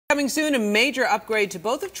Coming soon, a major upgrade to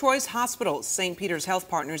both of Troy's hospitals. St. Peter's Health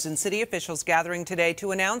Partners and city officials gathering today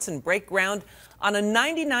to announce and break ground on a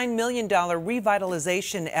 $99 million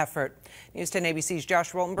revitalization effort. News 10 ABC's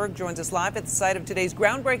Josh Rotenberg joins us live at the site of today's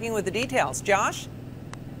groundbreaking with the details. Josh?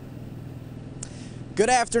 Good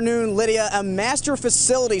afternoon, Lydia. A master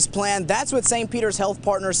facilities plan. That's what St. Peter's Health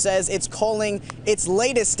Partners says it's calling its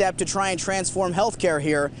latest step to try and transform healthcare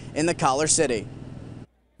here in the Collar City.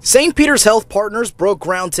 St. Peter's Health Partners broke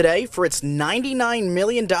ground today for its $99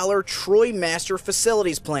 million Troy Master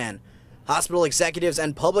Facilities Plan. Hospital executives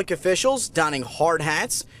and public officials, donning hard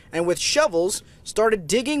hats and with shovels, started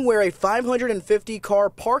digging where a 550-car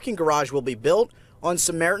parking garage will be built on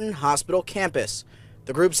Samaritan Hospital campus.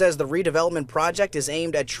 The group says the redevelopment project is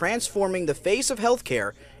aimed at transforming the face of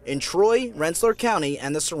healthcare in Troy, Rensselaer County,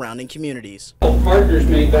 and the surrounding communities. Partners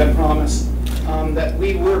made that promise that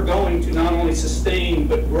we were going to not only sustain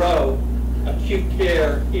but grow acute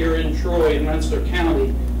care here in Troy and Rensselaer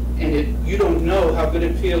County, and you don't know how good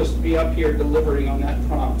it feels to be up here delivering on that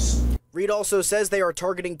promise. Reed also says they are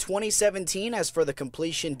targeting 2017 as for the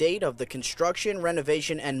completion date of the construction,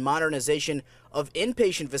 renovation, and modernization of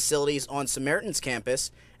inpatient facilities on Samaritan's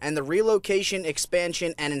campus and the relocation,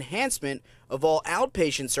 expansion, and enhancement of all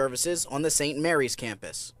outpatient services on the St. Mary's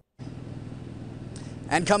campus.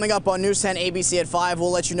 And coming up on News 10 ABC at 5,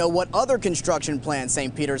 we'll let you know what other construction plans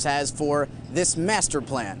St. Peter's has for this master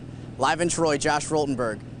plan. Live in Troy, Josh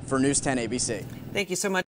Rotenberg for News 10 ABC. Thank you so much.